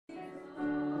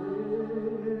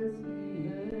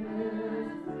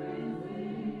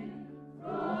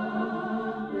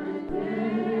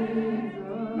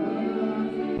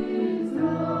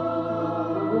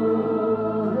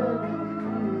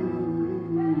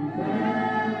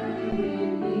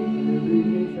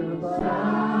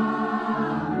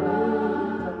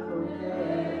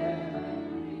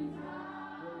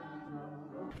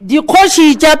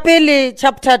Dikgoši tša pele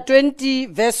chapter 20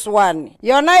 verse 1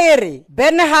 yona ere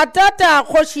Ben-Hadada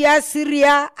kgoši ya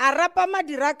Syria a rapa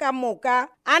madira ka moka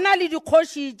ana le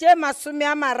dikgoši tše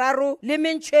 30 le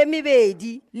mentšho e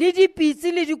mebedi le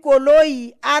dipitsi le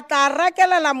dikoloi a tla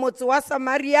rakelela motse wa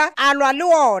Samaria a lwa le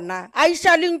wona a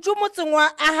iša lentšu motseng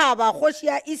wa Ahaba kgoši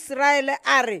ya Israele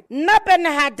a re nna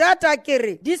Ben-Hadada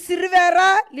kere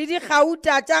disirivera le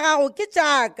dikgauta tša gago ke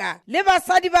tšaka le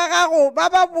basadi ba gago ba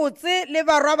ba botse le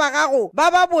barwa ba gago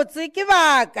ba ba botse ke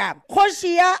baka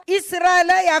kgoši ya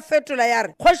Israele ya fetola ya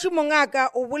re kgoši mongaka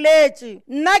o boletše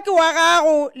nna ke wa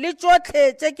gago le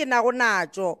tšohle tše ke nago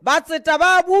natšo batseta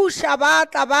ba buša ba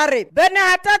tla ba re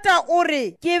Ben-Hadada o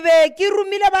re ke be ke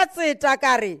rumile batseta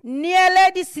ka re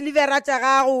neele disilivera tša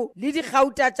gago le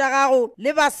dikgauta tša gago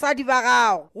le basadi ba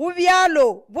gago go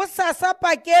bjalo bosasa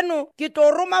pakeno ke tlo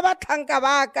roma batlhanka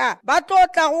baka ba tlo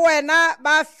tla go wena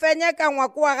ba fenya ka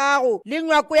ngwako wa gago le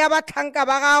ngwako ya batlhanka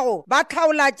ba gago ba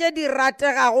tlhaola tše di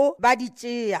rategago ba di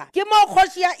tšea ke mo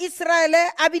kgoši ya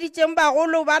Israele a biditšeng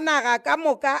bagolo ba naga ka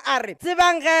moka a re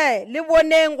tsebang ge le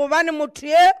boneng gobane motho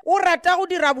ye o rata go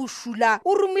dira bošula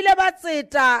o rumile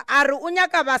batseta a re o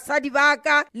nyaka basadi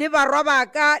baka le barwa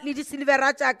baka le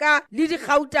disilivera tšaka le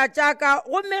dikgauta tšaka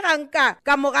gomme ganka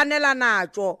ka moganela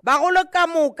natšo bagolo ka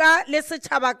moka le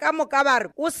setšhaba ka moka ba re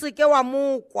o seke wa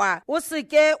mokwa o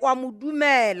seke wa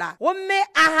modumela gomme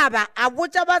Ahaba a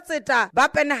botša batseta ba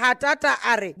Ben-Hadada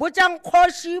a re botšang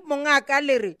kgoši mongaka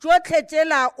le re tšohle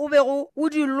tšela o bego o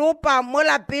di lopa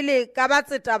mola pele ka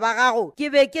batseta ba gago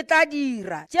ke be ke tla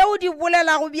dira tšeo di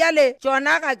bolelago bjale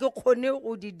tšona ga ke kgone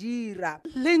go di dira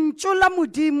lentšu la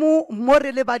modimo mo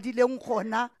re le badileng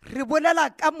gona re bolela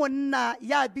ka monna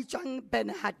ya bitšwang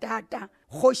Ben-Hadada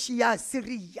kgoši ya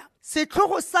Syria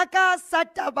setlogo sa ka sa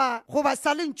taba goba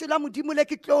sa lentšu la modimo le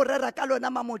ke tlo rera ka lona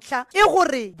mamotla e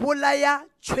gore bolaya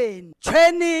tšhwene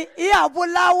tšhwene e a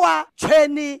bolawa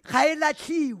tšhwene ga e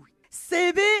latlhiwe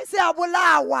sebe se a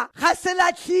bolawa ga se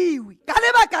latlhiwe ka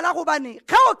lebaka la gobane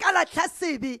ge o ka latlha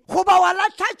sebe goba wa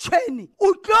latlha tšhwene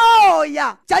o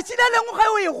tloya tšatši le lengwe ge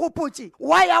o e gopotse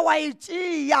wa ya wa e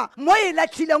tšea mo e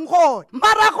latlhileng gona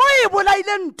marago e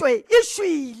bolaile ntwe e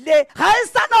šwile ga e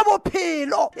sa na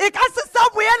bophelo e ka se sa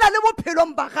boela le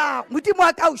bophelong ba gago modimo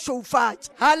a ka o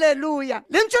šoufatša halleluja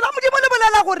lentšu la modimo le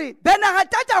bolela gore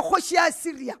Ben-Hadada kgoši ya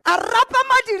Syria a rapa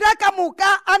madira ka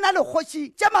moka a na le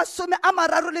kgoši tše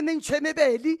 30 le mentšho e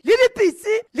mebedi le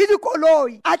dipitsi le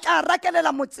dikoloi a tla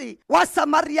rakelela motse wa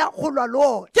Samaria go lwa le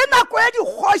ona ke nako ya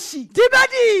dikgoši di be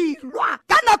di lwa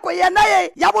ka nako yena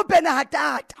ye ya bo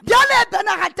Ben-Hadada bjale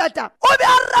Ben-Hadada o be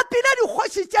a rapile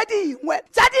dikgoši tše dingwe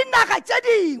tša dinaga tše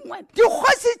dingwe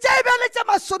dikgoši tše e bele tše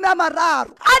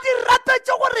 30 a di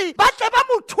rapetše gore ba tle ba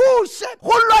mo thuše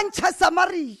go lwantšha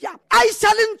Samaria a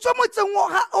iša lentšu motseng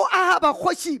o Ahaba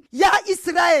kgoši ya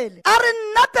Israele a re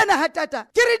nna Ben-Hadada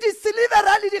ke re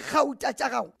disilivera le dikgauta tša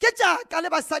gago ke tšaka le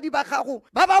basadi ba gago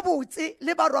ba ba botse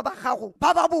le barwa ba gago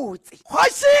ba ba botse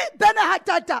kgoši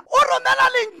Ben-Hadada o romela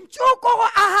lentšu ko go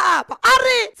Ahaba a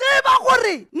re tseba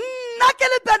gore nna ke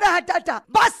le Ben-Hadada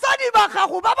basadi ba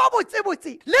gago ba ba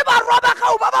botsebotse le barwa ba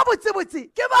gago ba ba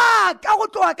botsebotse ke baka go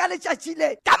tloga ka letšatši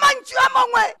le ka mantšu a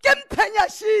mangwe ke mphenya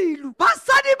šilu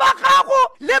basadi ba gago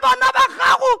le bana ba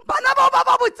gago bana bao ba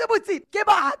ba botsebotse ke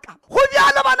baka go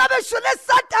bjalo bana bešo le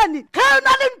Satane ge o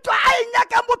na le ntwa a e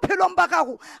nyakang bophelong ba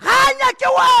gago ga a nyake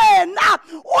wena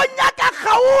o nyaka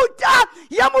kgauta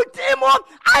ya modimo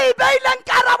a e beileng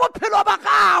kara bophelo ba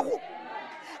gago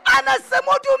ana se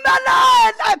mo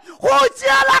dumelele go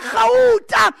tšeela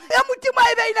kgauta ya modimo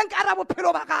a e beileng kara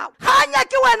bophelo ba gago ga a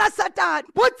nyake wena Satane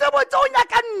botsebotse o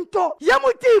nyaka nto ya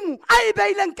modimo a e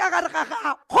beileng ka gare ga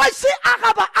gago kgoši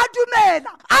Ahaba a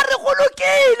dumela a re go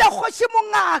lokile kgoši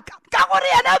mongaka ka gore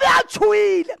yena be a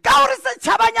tšhoile ka gore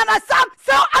setšhabanyana sa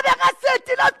seo a bega se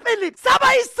etile pele sa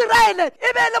baiseraele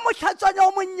e be le mohlatswanya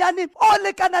o monnyane o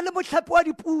lekana le mohlapi wa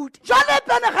dipudi jwale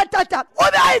Ben-Hadada o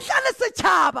be a etla le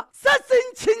setšhaba se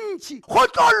sentšintši go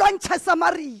tlo lwantšha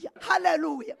Samaria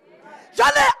halleluja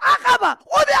jale Ahaba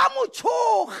o be a mo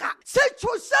tšhoga se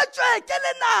tšhošetšwe ke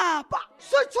lenapa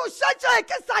se tšhošetšwe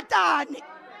ke Satane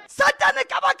Satane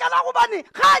ka baka la gobane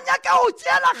ga a nyaka go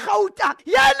tšeela kgauta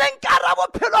ya e leng kara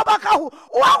bophelo ba gago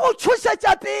o a go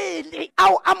tšhošetša pele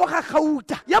a o amoga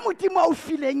kgauta ya modimo a o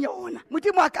fileng yona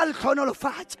modimo a ka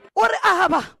letlhonolofatša o re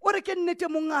Ahaba o re ke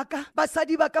nnete mongaka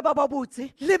basadi ba ka ba ba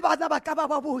botse le bana ba ka ba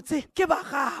ba botse ke ba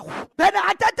gago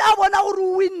Ben-Hadada a bona gore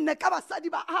o winne ka basadi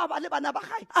ba Ahaba le bana ba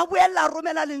gae a boelela a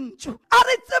romela lentšu a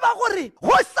re tseba gore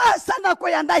go sa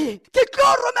nako yana ye ke tlo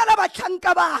romela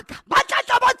batlhanka baka ba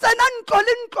tlatla ba tsena ntlo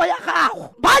le ntlo ntlo ya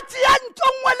gago ba tšea ntlo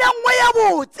nngwe le nngwe ya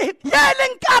botse ye e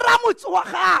leng ka ra motse wa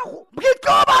gago ke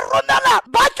tlo ba romela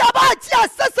ba tla ba tšea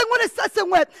se sengwe le se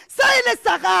sengwe se e le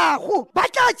sa gago ba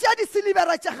tla tšea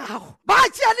disilibera tša gago ba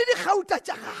tšea le digauta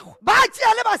tša gago ba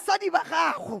tšea le basadi ba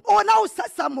gago ona o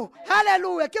sasa mo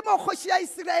halleluja ke mo kgoši ya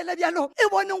Iseraele bjalo e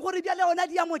boneng gore bjale ona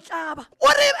di ya motlaba o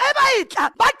re e ba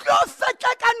etla ba tlo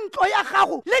fetla ka ntlo ya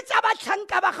gago le tša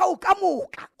batlhanka ba gago ka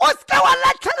moka o seke wa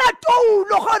latlhela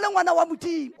toulo go le ngwana wa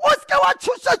modimo o seke wa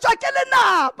tšhošetšwa ke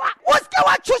lenaba o seke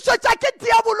wa tšhošetšwa ke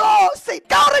diabolose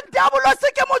ka gore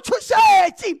diabolose ke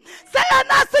motšhošetši se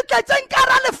yena se tletšeng ka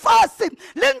ra lefase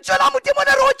lentšu la modimo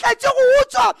le re o tletše go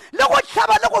utswa le go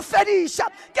tlhaba le go fediša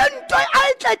ke ntho a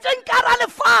e tletšeng ka ra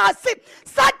lefase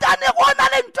satane gona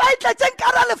le ntho a e tletšeng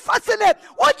ka ra lefase le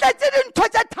o tletše dintho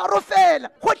tše tharo fela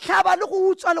go tlhaba le go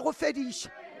utswa le go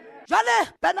fediša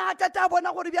jale Benahadata a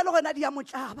bona gore bjale gona di ya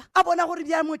motlaba a bona gore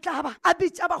di ya motlaba a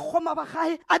bitša bakgoma ba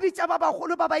gae a bitša ba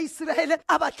bagolo ba Baiseraele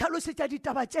a ba tlhalosetša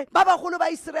ditaba tše ba bagolo ba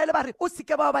Iseraele ba re o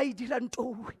seke ba e dira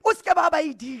ntowe o seke ba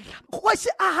e dira kgoši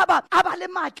Ahaba a ba le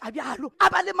maatla bjalo a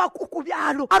ba le makoko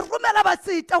bjalo a romela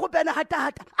baseta go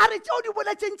Benahadata a re tšeo di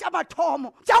boletšeng tša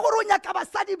mathomo tša gore o nyaka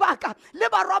basadi baka le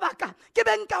barwa baka ke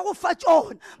be nka go fa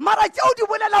tšona mara tšeo di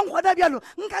bolelang gona bjalo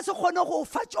nka se kgone go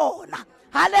fa tšona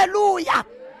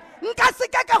halleluja nka se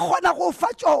ka kgona go fa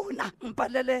tšona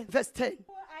mpalele verse 10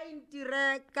 a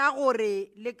intire ka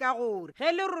gore le ka gore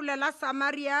ge le rolela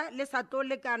Samaria le sa tlo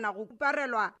lekana go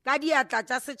kuparelwa ka diatla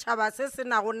tša setšhaba se se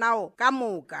nago nao ka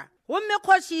moka gomme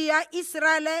kgoši ya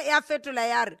Iseraele ya fetola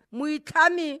ya re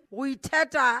moitlhami go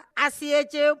itheta a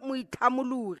seetše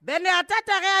moitlhamologi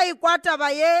Benahadata ge a ekwa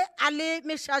taba ye a le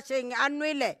mešašeng a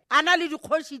nwele a na le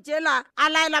dikgoši tšela a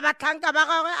laela batlhanka ba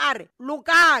gagwe a re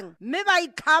lokang mme ba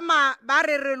itlhama ba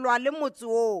rerelwa le motse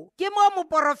woo ke mo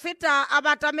moporofeta a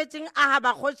batametšeng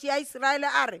Ahaba kgoši ya Iseraele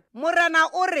a re morena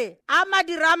o re a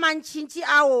madira a mantšintši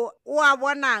ao o a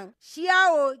bonang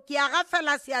šiao ke a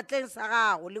gafela seatleng sa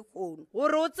gago le kgono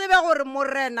gore o tsebe gore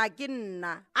morena ke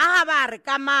nna Ahaba a re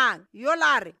ka mang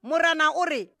yola re morena o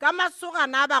re ka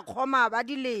masogana a bakgoma ba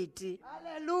dilete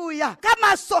halleluja ka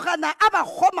masogana a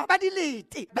bakgoma ba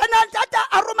dilete Benahadata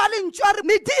a roma lentšu a re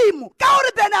medimo ka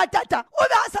gore Benahadata o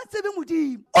be a sa tsebe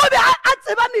modimo o be a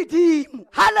tseba medimo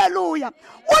halleluja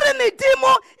o re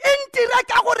medimo e ntira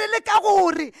ka gore le ka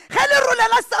gore ge le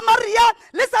rolela Samaria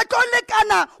le sa tlo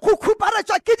lekana go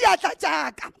khuparetšwa ke diatla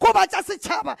tšaka goba tša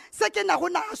setšhaba se ke nago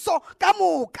naso ka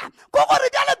moka ko gore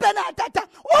bjale Benahadata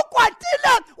o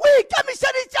kwatile o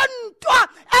ikemišeditše ntwa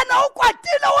ene o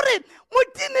kwatile gore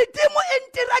modimo e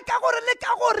ntira ka gore le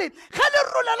ka gore ge le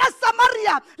rolela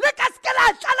Samaria le ka seke la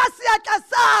tlala seatla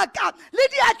saka le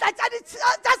diatla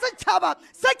tša setšhaba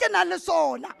se ke na le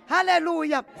sona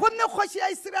halleluja gomme kgoši ya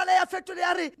Iseraele ya fetole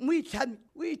ya re moitlhami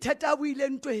o itheta bo ile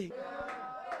ntweng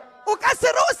o ka se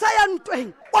re o sa ya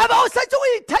ntweng wa ba o setse o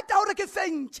itheta gore ke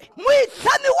fentše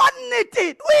moitlhami wa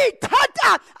nnete o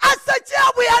itheta a setse a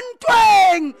boya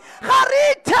ntweng ga re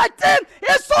ithete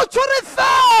e sotho re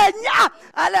fenya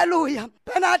halleluja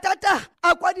Benahadata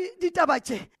a kwa ditaba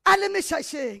tše a le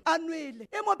mešašeng a nwele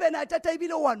e mo Benahadata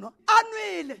ebile wanwa a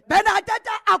nwele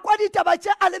Benahadata a kwa ditaba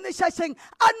tše a le mešašeng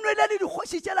a nwele le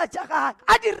dikgoši tšela tša gae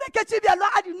a di reketše bjalwa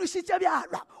a di nošitše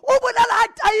bjalwa o bolela a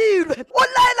tailwe o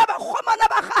laela bakgomana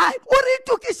ba gae o re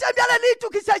itukiše bjale le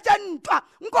itukišetše ntwa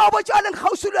nko o botše wa leng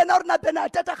kgauši le wena gore na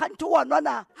Benahadata gante wanwa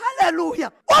na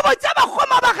halleluja o botše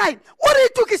bakgoma ba gae o re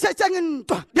itukišetšeng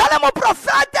ntwa bjale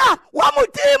moprofeta wa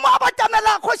modimo a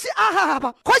batamela kgoši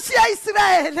Ahaba kgoši ya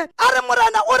Iseraele a re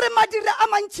morena o re madire a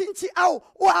mantšintši ao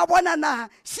o a bona na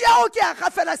šiao ke a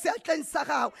gafela seatleng sa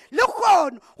gago le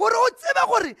kgono gore o tsebe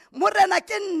gore morena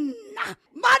ke nna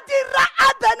madira a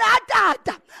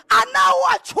Benahadata a na o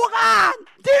a tšhogana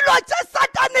dilo tše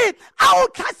satane a o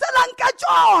tlhaselang ka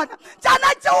tšona tšana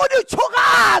tšeo di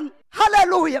tšhogana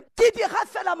halleluja ke di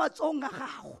gafela matsong a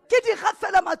gago ke di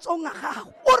gafela matsong a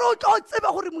gago o re o tlo tsebe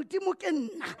gore modimo ke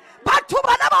nna batho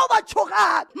bana bao ba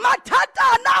tšhogana mathata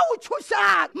a na o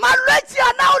tšhošang malwetši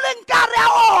a na o leng kare a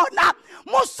ona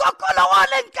mosokolo o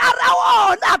leng kare a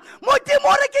ona modimo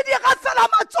o re ke di gafela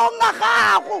matsong a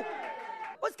gago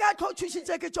o se ka tlo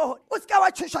tšhošitše ke tšone o se ka wa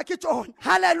tšhošwa ke tšone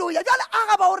halleluja jale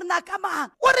Agaba o re na ka mang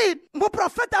o re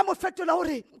moprofeta a mo fetola o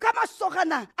re ka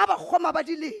masogana a bakgoma ba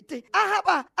dilete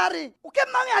Agaba a re o ke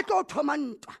mang ya tlo thoma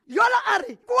ntwa yola a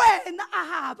re ke wena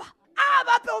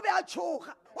Agaba pe o be a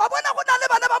tšhoga wa bona go na le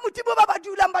bana ba modimo ba ba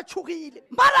dulang ba tšhogile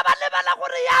mara ba lebala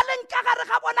gore ya leng ka gare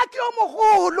ga bona ke yo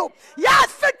mogolo ya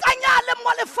fetang ya le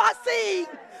mo lefaseng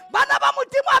bana ba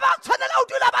modimo ba tshwanela ho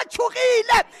dula ba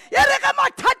tshogile e re ge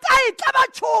mathata e tla ba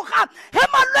tshoga he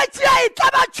malwetse a e tla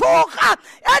ba tshoga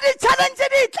e di-challenge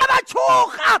di tla ba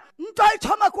tshoga ntwa e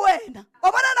thoma ko wena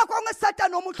o bona nako ngwe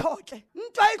satane o motlhotle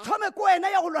ntwa e thome ko wena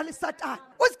ya go lwa le satane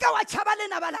o se ka wa tšhaba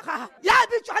lenaba la gago ya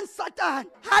bitswang satane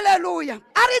halleluja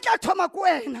a re tla thoma ko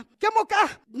wena ke moka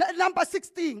number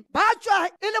 16 ba tswa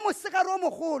e le mosegare o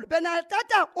mogolo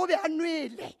benatata o be a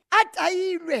nwele a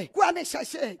tailwe kua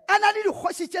mešašeng a na le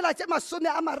dikgoši tšela tše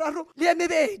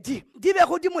 32 di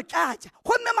bego di motlatša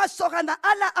gomme masogana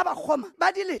ala a bakgoma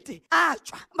ba dilete a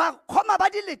tswa bakgoma ba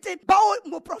dilete bao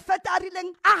moprofeta a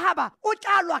rileng a gaba o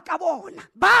tla lwa ka bona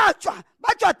ba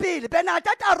tswa pele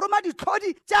benatata a roma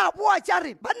ditlhodi tša boa tša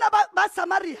re banna ba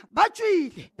samaria ba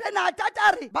tswile benatata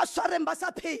a re ba swareng ba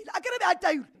sa phela a kere be a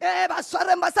tailwe ba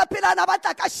swareng ba sa phela ana ba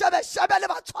tla ka shebeshebe le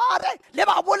ba tshware le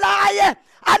ba bolaye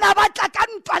ana ba tla ka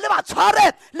ntwa le ba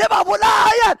tshware le ba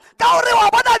bolaye ka gore wa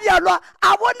bona bjalwa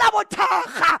a bona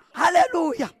bothaga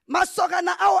halleluja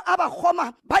masogana ao a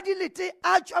bakgoma ba dilete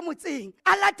a tswa motseng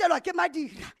a latelwa ke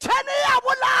madira tšhene ya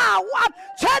bolawa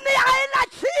tšhene ya e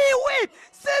latlhiwe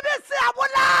sebe se a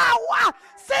bolawa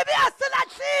sebe a se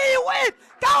latlhiwe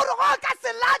ka gore go ka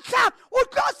se latlha o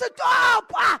tlo se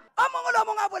topa a mongwe le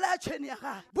mongwe a bolaya tšhene ya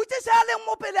gage botšiša ya leng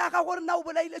mo pele ya ga gore na o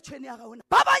bolaile tšhene ya gagona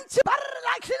ba bantši ba re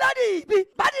latlhile dibi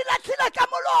ba di latlhile ka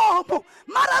molomo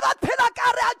mara ba phela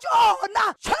ka re a tsona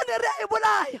tšhene re a e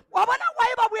bolaya wa bona wa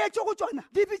e ba boetse go tsona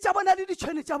dibi tša bona le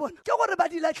ditšhene tša bona ke gore ba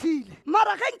di latlhile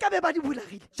mara ge nkabe ba di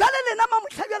bolagile jale lena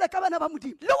mamotlhabjale ka bana ba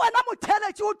modimo le wena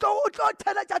motheletše o tlo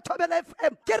theletša Thobela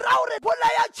FM ke ra gore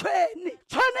bolaya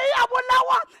tšhene ya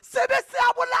bolawa sebe se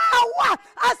a bolawa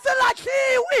a se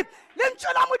latlhiwe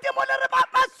lentswe la modimo le re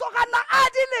masogana a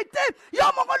dilete yo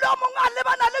mongwe le yo mongwe a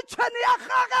lebana le tšhene ya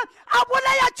gage a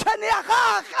bolaya tšhene ya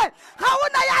gage ga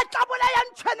ona ya tla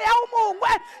bolayang tšhene ya o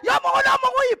mongwe yo mongwe le yo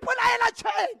mongwe o ipolaela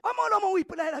tšhene o mongwe le yo mongwe o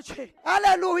ipolaela tšhene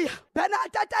halleluja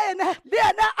benatata ene le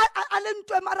ene a le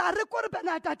ntwe mara a re kore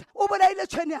benatata o bolaile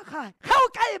tšhene ya gage ge o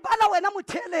ka e bala wena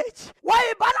motheletše wa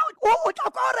e bala o tla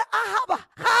kwa gore a gaba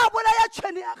ga a bolaya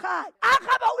tšhene ya gage a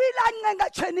gaba o ile a nnenga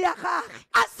tšhene ya gage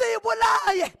a se e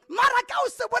bolaye mara ka o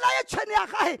se bolaye tšhene ya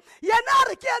gae yena a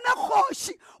re ke ene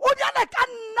kgoši o bjale ka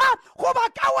nna goba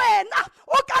ka wena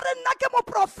o ka re nna ke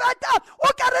moprofeta o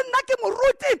ka re nna ke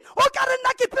moruti o ka re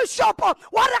nna ke bishopo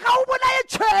wa re ga o bolaye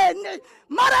tšhene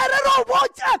mara re re o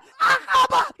botse a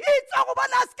gaba itse go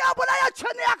bona a se ka bolaya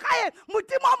tšhene ya gae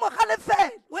modimo a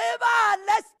mogalefela o e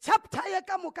bale chapter ye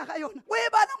ka moka ga yona o e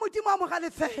bala modimo a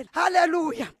mogalefela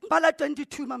halleluja bala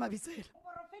 22 mamabitsela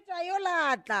yo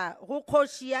latla go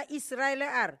kgoši ya Israele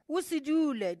a re o se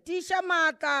dule tiša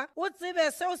maatla o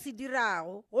tsebe se o se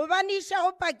dirago gobane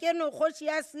išago pakeno kgoši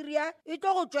ya Syria e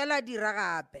tlo go tšwela dira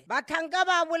gape batlhanka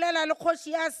ba bolela le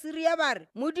kgoši ya Syria ba re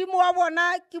modimo wa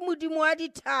bona ke modimo wa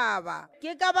dithaba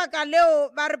ke ka baka leo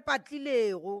ba re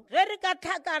patlilego ge re ka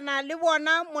tlhakana le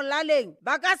bona molaleng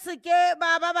ba ka seke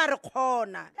ba re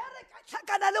kgona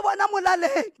tlhakana le bona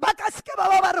molaleng ba ka seke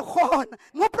ba re kgona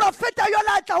moprofeta yo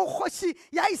latla go kgoši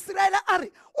ya Israele a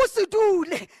re o se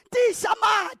dule tiša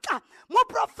maatla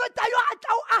moprofeta yo a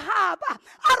tla o agaba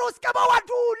a re o seke ba wa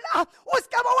dula o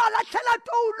seke ba wa latlhela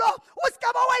toulo o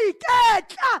seke ba wa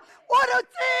iketla o re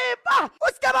tseba o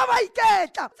seke ba wa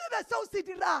iketla tsebe se o se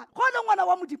dirang go le ngwana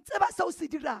wa modimo tseba se o se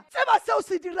dirang tseba se o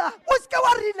se dirang o seke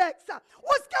wa relaxa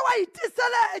o seke wa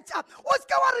itiseletša o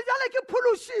seke wa re jale ke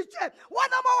phološitše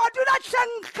wana ma wa dula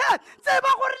tlhenkge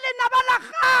tseba gore lenaba la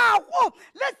gago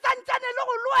le santsane le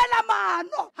go loela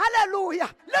mano halleluja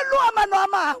le loa mano a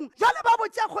mangwe jale ba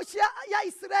botša kgoši ya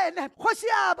Israele kgoši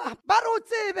aba ba re o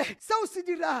tsebe se o se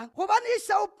dirang gobane e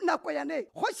šao nako yane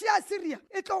kgoši ya Syria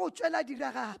e tlo go tšwela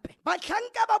dira gape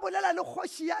batlhanka ba bolela le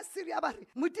kgoši ya Syria ba re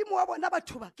modimo wa bona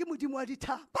batho ba ke modimo wa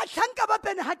dithaba batlhanka ba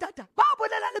benhadada ba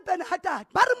bolela le benhadada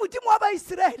ba re modimo wa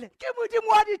baisraele ke modimo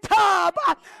wa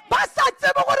dithaba ba sa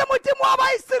tsebe gore modimo wa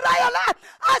baisraele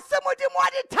a se modimo wa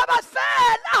dithaba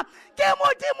fela ke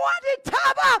modimo wa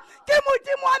dithaba ke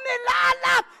modimo wa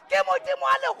melala ke modimo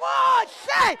wa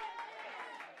legohle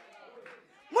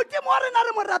modimo wa rena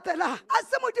re mo rapela a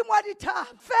se modimo wa dithaba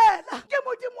fela ke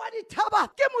modimo wa dithaba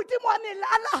ke modimo wa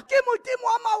melala ke modimo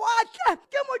wa mawatle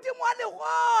ke modimo wa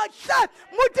legohle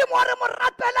modimo wa re mo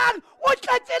rapelang o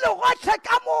tletše legohle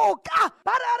ka moka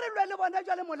ba re a re lwe le bona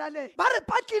jwa le molaleng ba re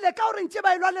patlile ka gore ntse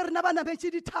ba ilwa le rena ba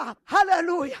nametse dithaba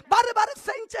halleluya ba re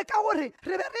sentse ka gore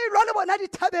re be re ilwa le bona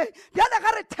dithabeng bjale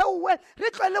ga re theowe re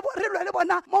lwe le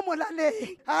bona mo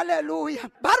molaleng halleluya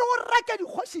ba re o reke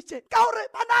dikgošitše ka gore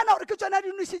ba nana gore ke tsona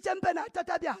di nošitšeng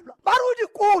Benatata bjalwa ba re o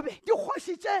dikobe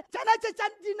dikgošitše tsona tše tša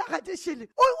dinaga di šele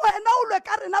wena o lwe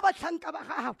ka rena batlhanka ba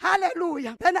gago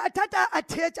halleluya Benatata a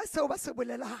theetša seo ba se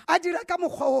bolelang a dira ka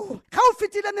mokgwa oo ga o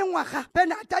fetile mengwaga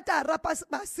Benatata a rapa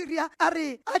baasiria a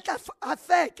re a tla a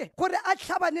feke gore a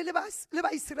tlhabane le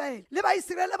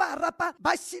baiseraele ba rapa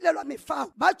ba šilelwa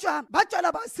mefao ba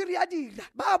tšwela baasiria dira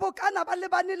ba bokana ba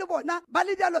lebane le bona ba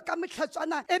le bjalo ka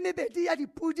metlhatswana e mebedi ya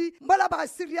dipudi mola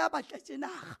baasiria ba tletše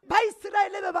naga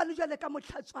baiseraele be ba le jwale ka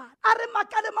motlhatswana a re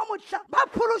makale ma motlha ba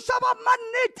phološwa ba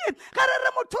mannete ge re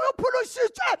re motho o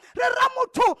phološitšwe re ra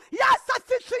motho ya sa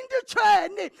fihleng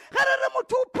ditšhwene ge re re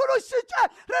motho o phološitšwe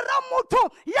re ra motho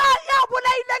ya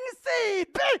bolaileng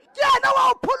sepe ke ena wa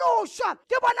o phološwa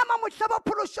ke bona mamotlha ba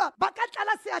phološwa ba ka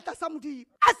tlala seatla sa modimo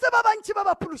a se ba bantši ba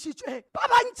ba phološitšwe ba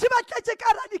bantši ba tletše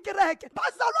ka ra dikereke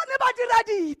bazalwane ba dira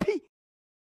diphi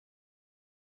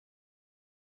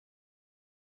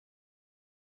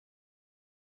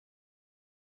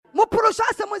mophološwa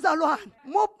a se mozalwane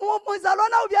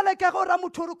mozalwana o bjale ka go ra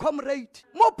motho ore comrade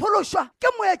mophološwa ke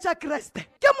moetša kreste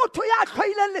ke motho ya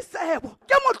tlhoileng lesebo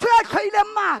ke motho ya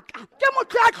tlhoileng maaka ke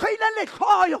motho ya tlhoileng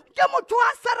letlhoyo ke motho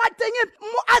a sa rateng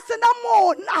a sena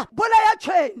mona bolaya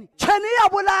tšhwene ya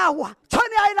bolawa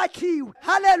tšhwene ya e latlhiwe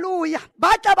halleluya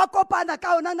ba tla ba kopana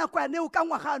ka yona nako ya neo ka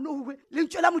ngwaga anowe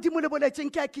lentswe la modimo le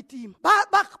boletseng ke a ketima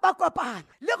ba kopana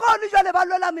le go le jwale ba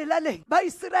lwela melaleng ba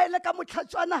Iseraele ka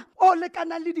motlhatswana o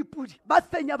lekanang le dipudi ba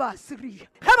fenya baasiria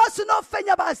ge ba seno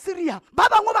fenya baasiria ba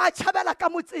bangwe ba tšhabela ka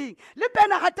motseng le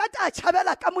Benatata a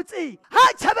tšhabela ka motseng ha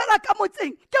a tšhabela ka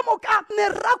motseng ke moka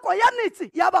merako ya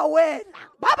metse ya ba wela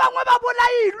ba bangwe ba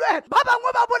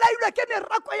bolailwe ke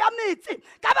merako ya metse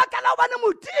ka baka la gobane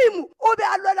modimo o be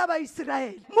a lwela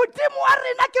baiseraele modimo wa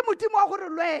rena ke modimo wa gore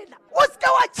lwela o seke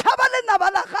wa tšhaba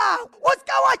lenaba la gago o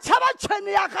seke wa tšhaba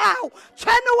tšhwene ya gago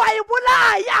tšhwene wa e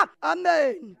bolaya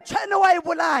amen tšhwene wa e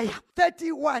bolaya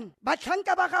 31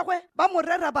 batlhanka ba gagwe ba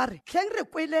morera ba re tlheng re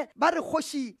kwele ba re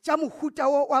kgoši tša mohuta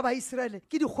o wa baiseraele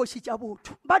ke dikgoši tša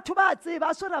botho batho ba tseba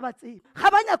a swera ba tseba ga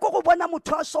ba nyako go bona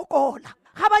motho a sokola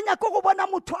ga ba nyako go bona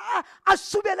motho a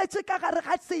subeletše ka gare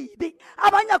ga tsebe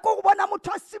a ba nyako go bona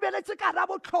motho a subeletše ka ra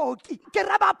botlhoki ke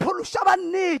ra ba phološwa ba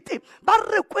nnete ba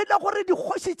re kwele gore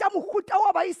dikgoši tša mohuta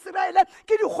wa baiseraele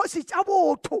ke dikgoši tša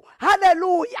botho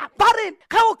halleluya ba re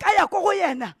ge o ka ya ko go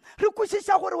yena re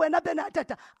kwešiša gore wena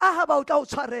Benatata Ahaba o tla o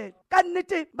tshwarela ka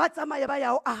nnete ba tsamaye ba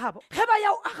yao Ahaba ge ba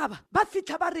yao Ahaba ba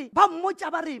fitlha ba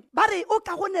mmotša ba re o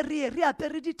ka gone re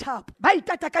apere dithapo ba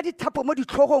itata ka dithapo mo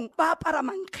ditlhogong ba apara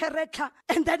mankgeretla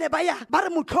and then ba re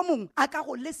mohlomong a ka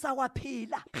go lesa wa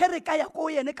phela ge re ka ya ko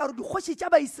yene ka gore dikgoši tša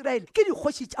baiseraele ke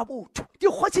dikgoši tša botho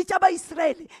dikgoši tša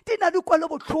baiseraele di na le kwelo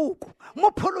botlhoko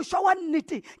mophološwa wa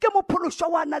nnete ke mophološwa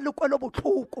wa na le kwelo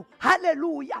botlhoko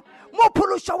halleluya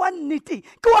mophološwa wa nnete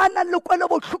ke wa na le kwelo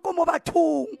botlhoko mo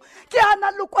bathong ke a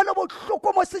na le kwelo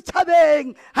botlhoko mo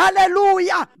setšhabeng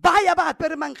halleluya ba ya ba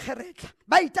apere mankgeretla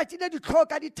ba itatile ditlhogo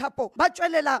ka dithapo ba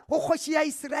tswelela go kgoši ya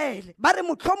Iseraele ba re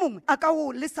mohlomong a ka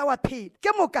go lesa wa phela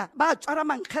ke moka ba tswara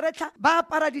mankgeretla ba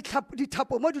apara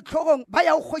dithapo mo ditlhogong ba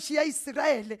ya go kgoši ya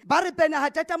Iseraele ba re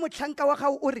Benatata motlhanka wa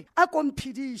gago o re a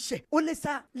komphediše o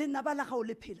lesa lenaba la gago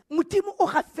le phela modimo o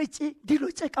gafetše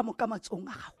dilo tše ka moka matsong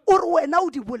a gago o re wena o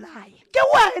di bolaye ke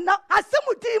wena a se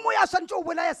modimo ya swantše o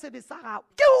bolaya sebe sa gago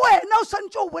ke wena o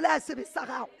swantše o bolaya sebe sa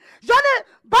gago jale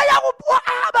ba ya go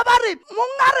Ahaba ba re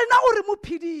monga rena o re mo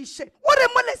phediše o re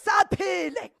mo lesa a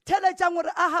phele theletšang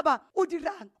gore Ahaba o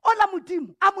dirang ola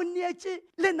modimo a mo neetše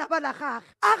lenaba la gage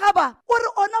Ahaba o re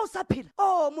ona o sa phela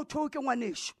motho o ke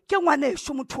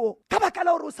ngwanešo motho o ka baka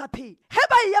la gore o sa phele ge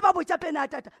ba iya ba botša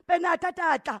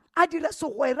Benatata a tla a dira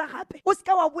segwera gape o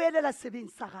seka wa boelela sebeng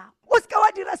sa gago o seka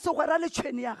wa dira segwera le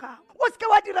tšhwene ya gago o seka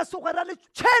wa dira segwera le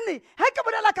tšhwene ge ke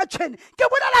bolela ka tšhwene ke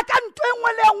bolela ka nto e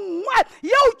nngwe le nngwe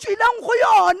ye o tswileng go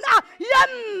yona ye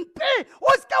mpe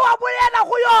o seka wa boela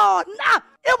go yona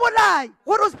e bolai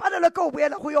gore o se palelwe ke o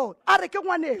boela go yona a re ke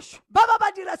ngwanešo ba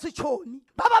dira setšhomi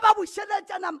ba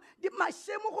bušeletšana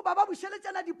mašemo go ba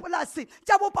bušeletšana dipolase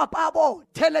tša bopapa a bona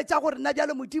theletša gore nna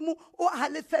bjalo modimo o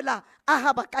halefela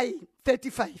Ahaba ka eng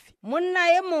 35 monna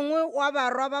ye mongwe wa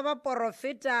barwa ba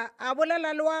baporofeta a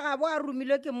bolela le wa gabo a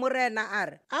romilwe ke morena a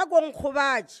re a ko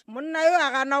nkgobatše monna yo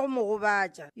a gana go mo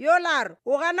gobatša yo la re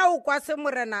o gana o kwa se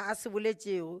morena a se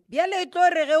boletšego bjale e tlo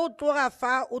re ge o tloga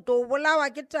fa o tlo bolawa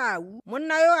ke tau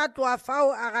monna yo a tloga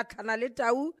fao a gatlhana le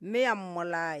tau mme ya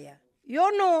mmolaya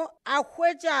yono a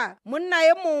hwetša monna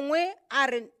ye mongwe a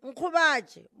re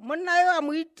nkgobatše, monna yo a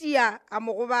mo itia a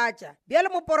mo gobatša. Bjale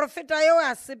moprofeta yo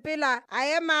a sepela a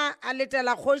ema a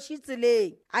letela kgoši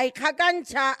tseleng, a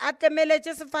ikgakantšha a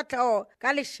tlemeletše sefatlhego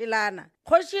ka lešelana.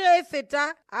 Kgoši ge e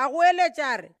feta a go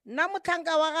eletša re, nna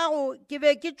motlhanka wa gago ke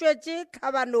be ke tšwetše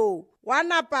tlhabanong. Wa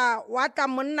napa wa tla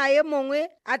monna ye mongwe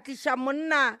a tliša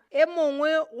monna e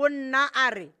mongwe go nna a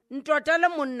re, ntotele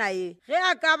monna ye, ge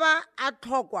a ka ba a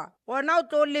tlhokwa gona o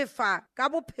tlo lefa ka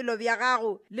bophelo bja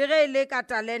gago le ge e le ka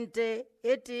talente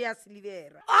e tee ya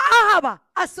silivera. Ahaba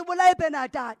a se bolae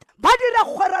Benhadata, ba dira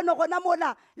kgwerano gona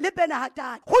mola le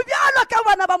Benhadata. Go bjalo ka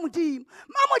bana ba Modimo,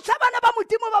 mamotla bana ba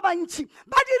Modimo ba bantši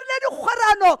ba dirile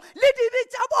dikgwerano le dibe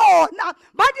tša bona,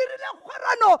 ba dirile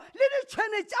kgwerano le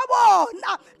ditšhwene tša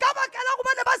bona ka baka la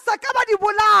gobane ba saka ba di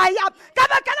bolaya, ka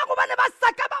baka la gobane ba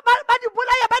saka ba di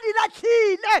bolaya ba di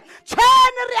lahlile.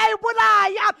 Tšhwene re a e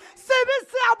bolaya, sebe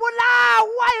se a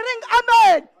bolawa, e reng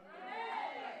amen.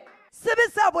 Sebe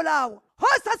se a bolawa, ho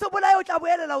sa se bolaya o tla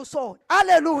boelela o sona.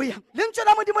 Aleluya. Lentswe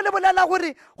la Modimo le bolela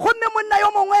gore gomme monna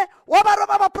yo mongwe wa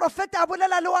baroba ba profeta a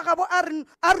bolela le wa gabo a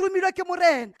rumilwe ke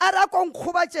morena, a re a ko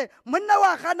nkgobatše, monna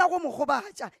wa gana go mo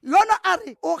gobatša. Yona a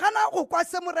re o gana go kwa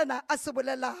se morena a se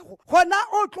bolelago, gona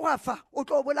o tloga fa o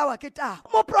tlo bolawa ke tao.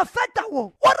 Moprofeta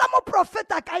wo o ra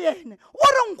moprofeta ka yene o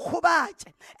re nkgobatše,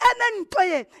 ene nto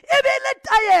ye e be le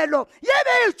taelo ye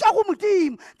be e tšwa go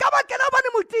Modimo ka bakela bane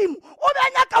Modimo o be a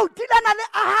nyaka o dilana le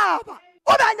Ahaba,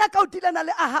 o be a nyaka o dilana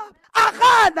le Ahaba. A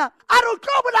gana a re o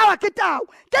tlo bolawa ke tao,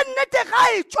 ke nnete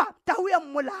ga e tšwa tau ya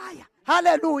mmolaya.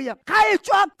 Haleluya. Ga e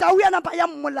tšwa tau ya napa ya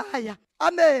mmolaya.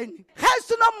 Amen. Ga e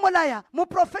seno mmolaya,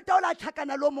 moprofeta o la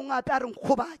tlhakana lo mongwe ape a re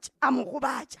nkgobatša, a mo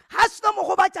gobatša. Ga seno mo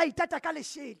gobatša a itata ka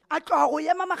lešela, a tloga go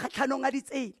ema makgatlhanong a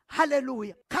ditsela.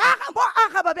 Haleluya. Ga mo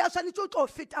Agaba be a swanetše o tlo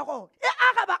feta gone, e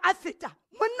Agaba a feta,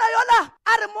 monna yola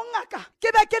a re mongaka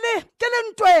ke be ke le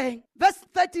ntweng. Verse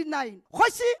 39,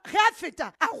 kgoši ge a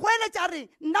feta a go eletša re,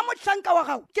 nna mohlanka wa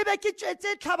gago ke be ke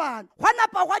tšwetše tlhabano. Gwa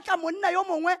napa gwa tla monna yo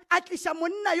mongwe a tliša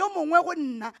monna yo mongwe go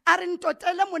nna, a re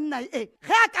ntotele monna e,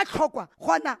 ge a ka tlhokwa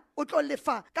gona o tlo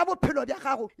lefa ka bophelo bja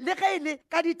gago le ge e le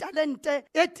ka ditalente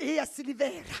e tee ya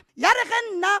silivera. Ya re ge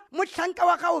nna mohlanka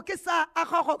wa gago ke sa a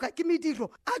gogoka ke mediro,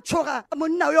 a tšhoga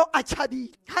monna yo a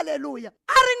tšhabile. Haleluya.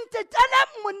 A re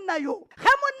ntetele monna yo, ge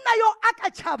monna yo a ka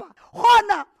tšhaba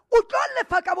gona o tlo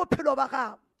lefa ka bophelo ba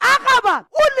gago. Agaba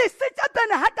o lesitše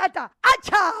Benhadata a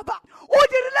tšhaba, o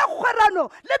dirile kgwerano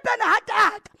le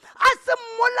Benhadata a se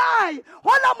mmolaye,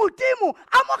 gola Modimo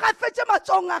a mo gafetše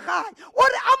matsong a gae, o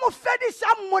re a mo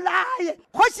fediša mmolaye.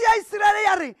 Kgoši ya Iseraele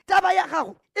ya re taba ya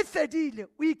gago e fedile,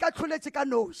 o ikatlholetše ka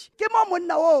noši. Ke mo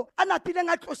monna wo a napileng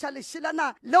a tloša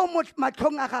lešelana leo mo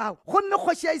matlhong a gago. Gomme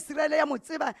kgoši ya Iseraele ya mo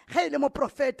tseba ge e le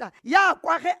moprofeta, ya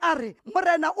kwa ge a re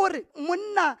morena o re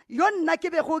monna yo nna ke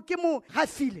bego ke mo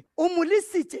gafile o mo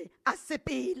lesitše a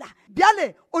sepela,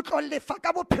 bjale o tlo lefa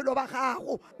ka bophelo ba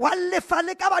gago, wa lefa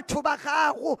le ka batho ba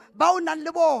gago ba o nang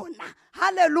le bona.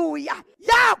 Haleluya.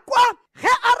 Ya kwa ge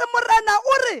a re morena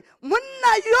o re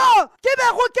monna yo ke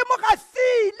bego ke mo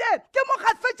gafile, ke mo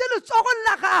gafetše letsogong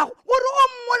la gago, o re o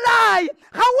mmolaye,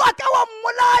 ga wa ka wa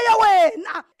mmolaya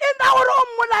wena. E na gore o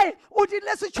mmolaye o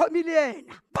dirile setšhomi le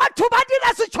ena. Batho ba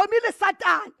dira setšhomi le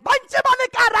Satane, ba ntše ba le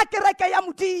ka ra kereke ya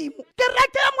Modimo.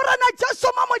 Kereke ya morena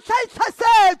Jesu mamohla e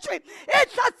hlasetšwe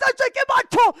ke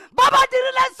batho ba ba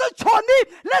dirile setšhomi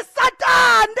le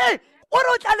Satane. O re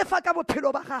o tla lefa ka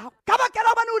bophelo ba gago ka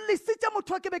bakela bane o lesitše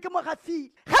motho ke be ke mo gafile.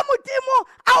 Ge Modimo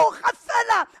a o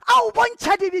gafela, a o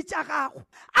bontšha dibe tša gago,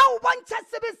 a o bontšha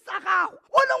sebe sa gago,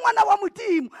 o le ngwana wa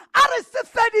Modimo, a re se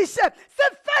fediše,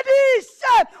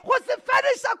 go se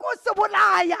fediša ko se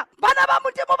bolaya. Bana ba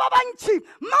Modimo ba bantši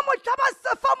mamotla ba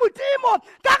sefa Modimo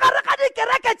ka gare ga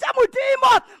dikereke tša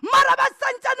Modimo, mara ba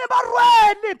santšane ba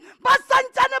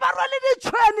rwele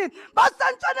ditšhwene, ba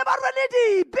santšane ba rwele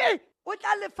dibe. O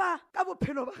tla lefa ka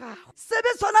bophelo ba gago.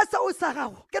 Sebe sona seo sa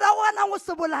gago ke ra go ana go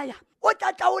se bolaya, o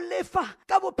tla o lefa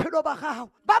ka bophelo ba gago.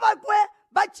 Ba bangwe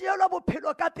ba tšeelwa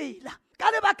bophelo ka pela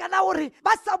ka lebaka la gore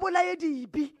ba sa bolaye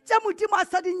dibi tše Modimo a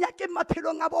sa di nyakeng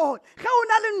maphelong a bone. Ge o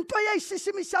na le nto ye e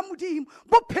šišimiša Modimo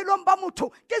bophelong ba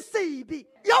motho ke sebe.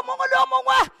 Yo mongwe le yo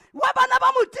mongwe wa bana ba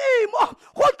Modimo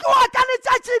go tloga ka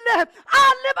letšatši le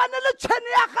a lebane le tšhwene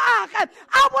ya gage,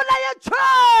 a bolaye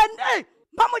tšhwene.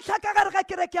 Ba motlhaka gare ga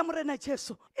kereke ya morena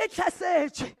Jesu e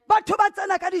tlhasetšwe, batho ba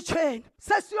tsena ka ditšhwene.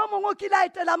 Sese yo mongwe o kile a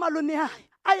etela malome ae,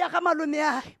 a ya ga malome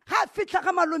ae, ga a fitlha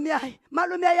ga malome ae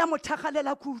ya mo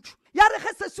thagalela kudu, ya re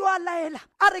ge Seso a laela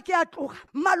a re ke a tloga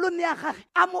malome ya gage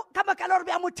ka baka la gore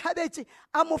be a mo thabetse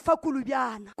a mo fa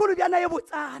kolobjana e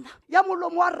botsana ya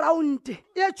molomo wa raunte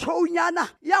e tšhounyana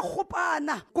ya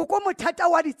kgopana koko mothata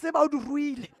wa ditseba o di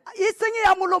ruile e seng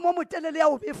ya molomo o motelele ya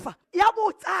o befa ya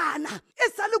botsana e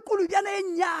sa le kolobjana e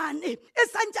nnyane e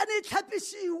santšane e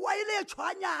tlhapišiwa e le e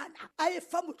tšhwanyana a e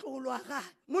fa motlogolo wa gae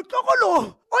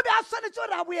motlogolo o be a swanetse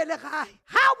gore a boele gae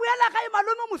ga a boela gae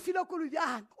malome mo file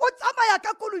kolobjana o tsamaya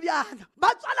ka kolobjana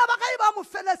batswala ba gae ba mo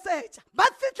felesetša ba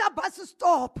fitlha bus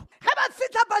stop ge ba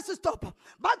fitlha bus stop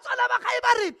batswala ba gae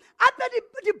ba re ape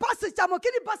dibase tša mo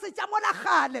ke dibase tša mo la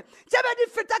gale tše be di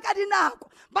feta ka dinako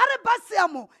ba re base ya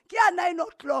mo ke ya 9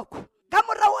 o'clock ka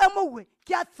morago e mowe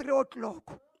ke ya 3 o'clock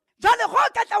jale go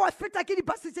ka tla wa feta ke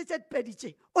dibase tše pedi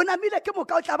tše o namile ke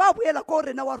moka o tla ba boela ko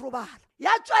rena wa robala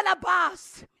ya tšwela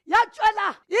bus ya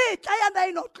tšwela e tla ya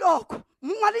 9 o'clock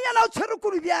ngwalenyana o tshwere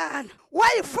kolobjana wa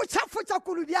e fotša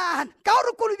kolobjana ka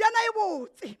gore kolobjana e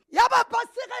botse ya ba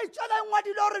base ga e tšwela e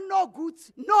ngwadile gore no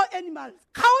goods no animals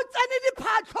ga o tsene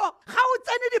diphatlho ga o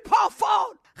tsene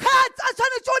diphoofolo ga tsa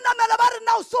tshwanetse o namela ba re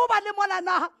na o se o ba le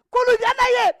monana kolobjana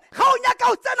ye ga o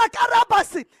nyaka o tsena ka ra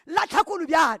base latlha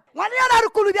kolobjana ngwalenyana a re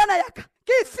kolobjana yaka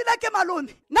ke e file ke malome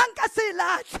nna nka se e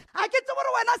latlhe a ke tse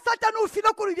gore wena satane o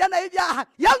file kolobjana e bjang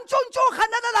ya ntšontšo o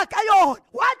ganelela ka yone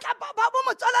wa tla ba bo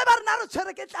motswala ba rena re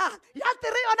tshwere ke tlala ya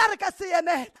tere yona re ka se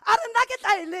emela a re nna ke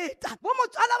tla e leta bo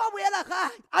motswala ba boela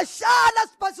gae a šala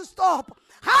bus stop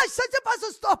ga a šetse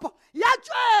bus stop ya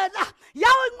tšwela ya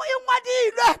e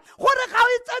ngwadilwe gore ga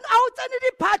o tsene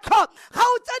diphatlho ga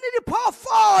o tsene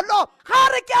diphoofolo ga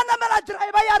re ke a namela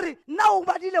driver ya re nna o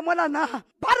badile molana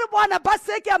ba re bona ba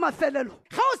se ke ya mafelelo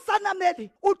ga o sa namele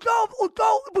o tlo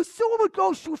bosigo bo tlo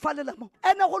o šufalela mo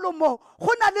ene go lo mo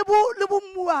go na le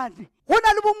bommuane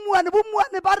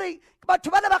bommuane ba re batho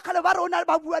ba le bakgale ba re o na le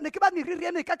ba buane ke ba meriri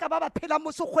e meka ka ba phelang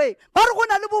mo sekgweng ba re go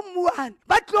na le bommuane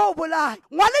ba tlo o bolaya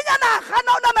ngwalenyana a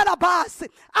gana o namela base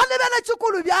a lebeletše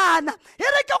kolobjana e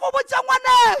re ke go botša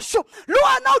ngwanešo le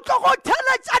wena o tlo go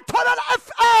theletša thobela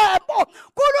FM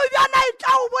kolobjana e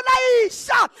tla o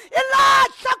bolaiša e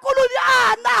latlha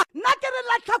kolobjana nna ke re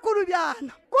latlha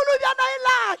kolobjana e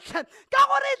latlhe ka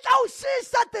gore e tla o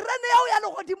šiša terene yao ya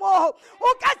legodimo o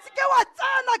ka seke wa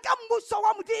tsena ka mmuso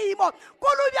wa modimo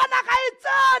kolobjana ga e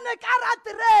tsene ka ra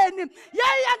terene ye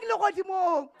yang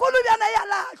legodimong kolobjana ya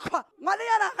latlhwa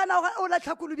ngwalenyana gana o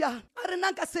latlha kolobjana a re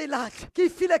nna nka se e latlhe ke e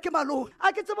file ke malone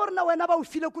a ke tsebe gorena wena ba o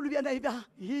file kolobjana e bjang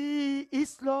He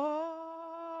is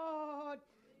Lord,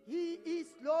 He is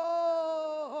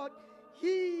Lord,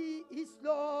 He is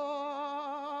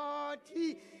Lord,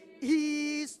 He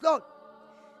is Lord.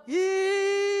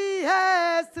 He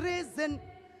has risen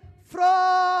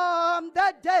from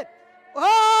the dead.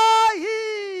 Oh,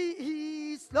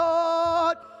 He is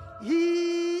Lord.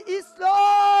 He is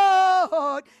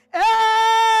Lord.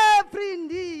 Every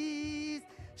knee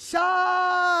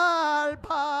shall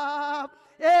bow.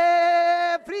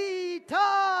 Every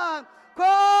tongue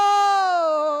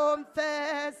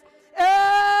confess.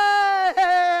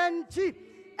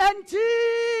 And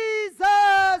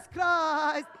Jesus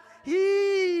Christ,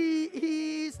 He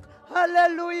is,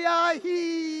 hallelujah,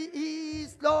 He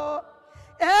is Lord.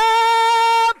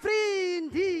 Every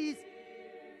knee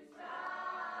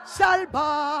shall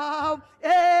bow,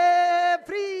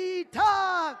 every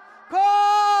tongue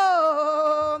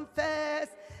confess,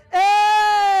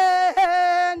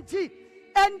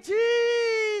 and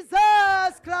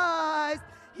Jesus Christ,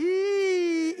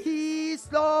 He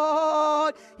is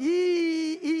Lord. He